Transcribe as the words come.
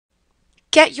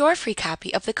Get your free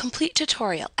copy of the complete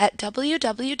tutorial at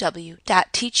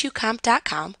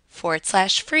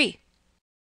www.teachucomp.com/free.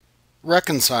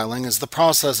 Reconciling is the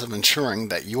process of ensuring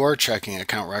that your checking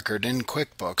account record in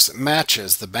QuickBooks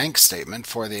matches the bank statement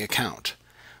for the account.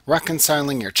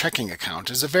 Reconciling your checking account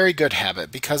is a very good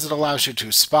habit because it allows you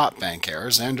to spot bank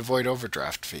errors and avoid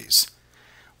overdraft fees.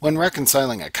 When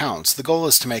reconciling accounts, the goal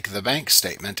is to make the bank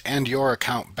statement and your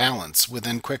account balance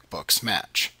within QuickBooks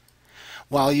match.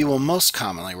 While you will most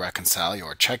commonly reconcile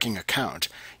your checking account,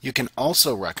 you can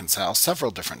also reconcile several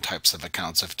different types of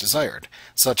accounts if desired,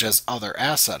 such as other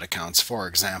asset accounts, for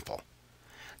example.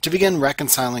 To begin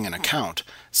reconciling an account,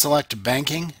 select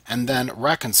Banking and then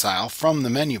Reconcile from the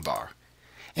menu bar.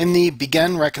 In the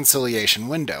Begin Reconciliation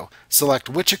window, select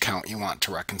which account you want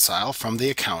to reconcile from the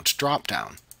Account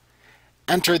drop-down.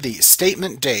 Enter the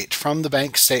statement date from the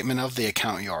bank statement of the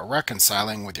account you are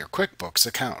reconciling with your QuickBooks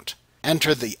account.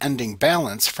 Enter the ending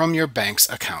balance from your bank's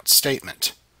account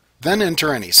statement. Then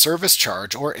enter any service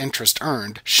charge or interest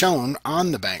earned shown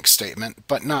on the bank statement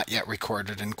but not yet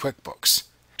recorded in QuickBooks.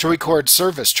 To record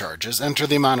service charges, enter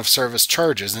the amount of service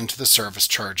charges into the Service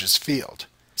Charges field.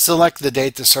 Select the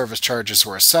date the service charges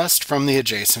were assessed from the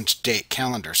adjacent Date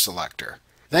Calendar selector.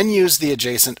 Then use the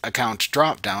adjacent account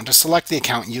drop-down to select the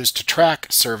account used to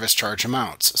track service charge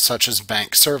amounts, such as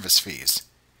bank service fees.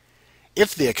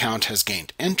 If the account has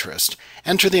gained interest,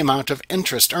 enter the amount of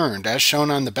interest earned as shown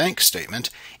on the bank statement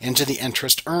into the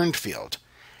Interest Earned field.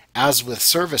 As with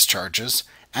service charges,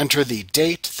 enter the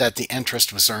date that the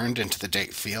interest was earned into the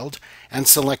Date field and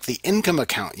select the income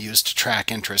account used to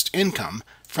track interest income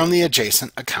from the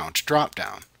adjacent account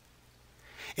drop-down.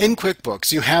 In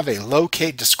QuickBooks, you have a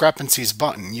Locate Discrepancies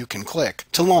button you can click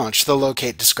to launch the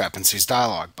Locate Discrepancies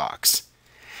dialog box.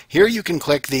 Here you can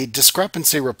click the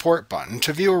Discrepancy Report button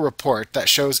to view a report that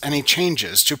shows any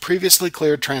changes to previously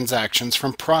cleared transactions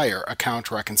from prior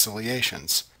account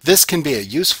reconciliations. This can be a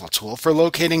useful tool for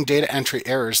locating data entry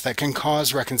errors that can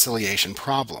cause reconciliation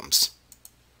problems.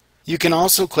 You can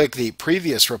also click the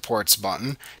Previous Reports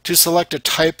button to select a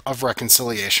type of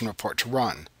reconciliation report to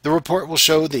run. The report will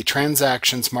show the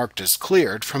transactions marked as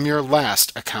cleared from your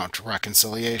last account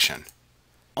reconciliation.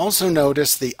 Also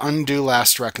notice the Undo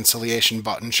Last Reconciliation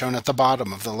button shown at the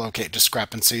bottom of the Locate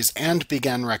Discrepancies and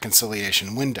Begin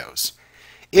Reconciliation windows.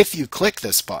 If you click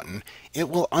this button, it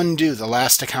will undo the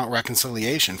last account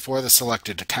reconciliation for the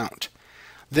selected account.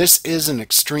 This is an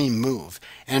extreme move,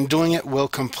 and doing it will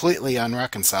completely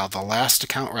unreconcile the last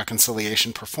account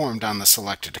reconciliation performed on the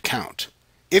selected account.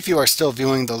 If you are still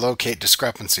viewing the Locate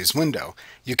Discrepancies window,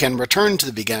 you can return to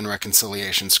the Begin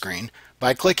Reconciliation screen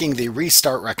by clicking the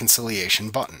Restart Reconciliation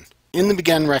button. In the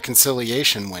Begin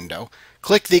Reconciliation window,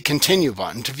 click the Continue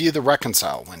button to view the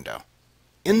Reconcile window.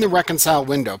 In the Reconcile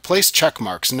window, place check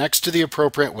marks next to the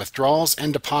appropriate withdrawals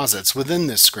and deposits within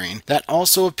this screen that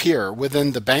also appear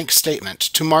within the bank statement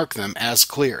to mark them as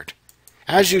cleared.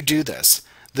 As you do this,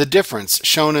 the difference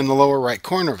shown in the lower right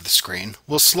corner of the screen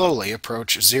will slowly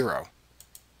approach zero.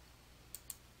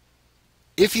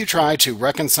 If you try to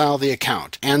reconcile the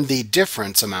account and the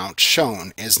difference amount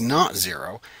shown is not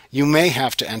zero, you may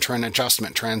have to enter an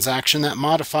adjustment transaction that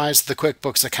modifies the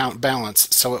QuickBooks account balance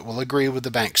so it will agree with the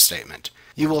bank statement.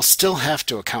 You will still have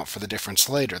to account for the difference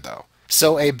later, though.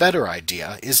 So a better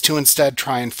idea is to instead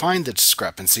try and find the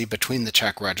discrepancy between the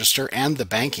check register and the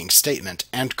banking statement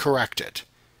and correct it.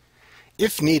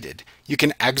 If needed, you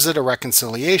can exit a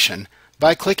reconciliation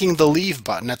by clicking the Leave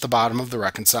button at the bottom of the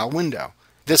Reconcile window.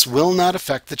 This will not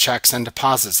affect the checks and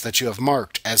deposits that you have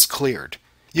marked as cleared.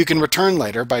 You can return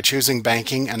later by choosing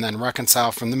Banking and then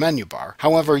Reconcile from the menu bar.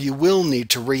 However, you will need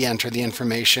to re-enter the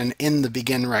information in the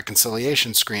Begin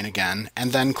Reconciliation screen again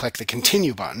and then click the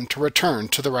Continue button to return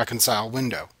to the Reconcile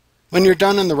window. When you're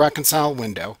done in the Reconcile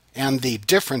window and the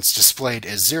difference displayed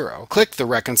is zero, click the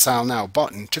Reconcile Now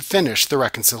button to finish the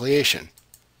reconciliation.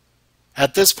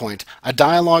 At this point, a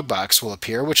dialog box will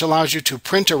appear which allows you to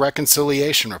print a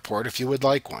reconciliation report if you would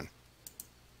like one.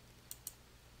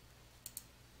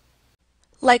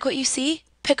 Like what you see?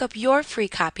 Pick up your free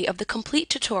copy of the complete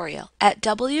tutorial at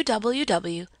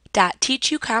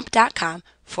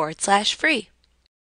www.teachucomp.com/free.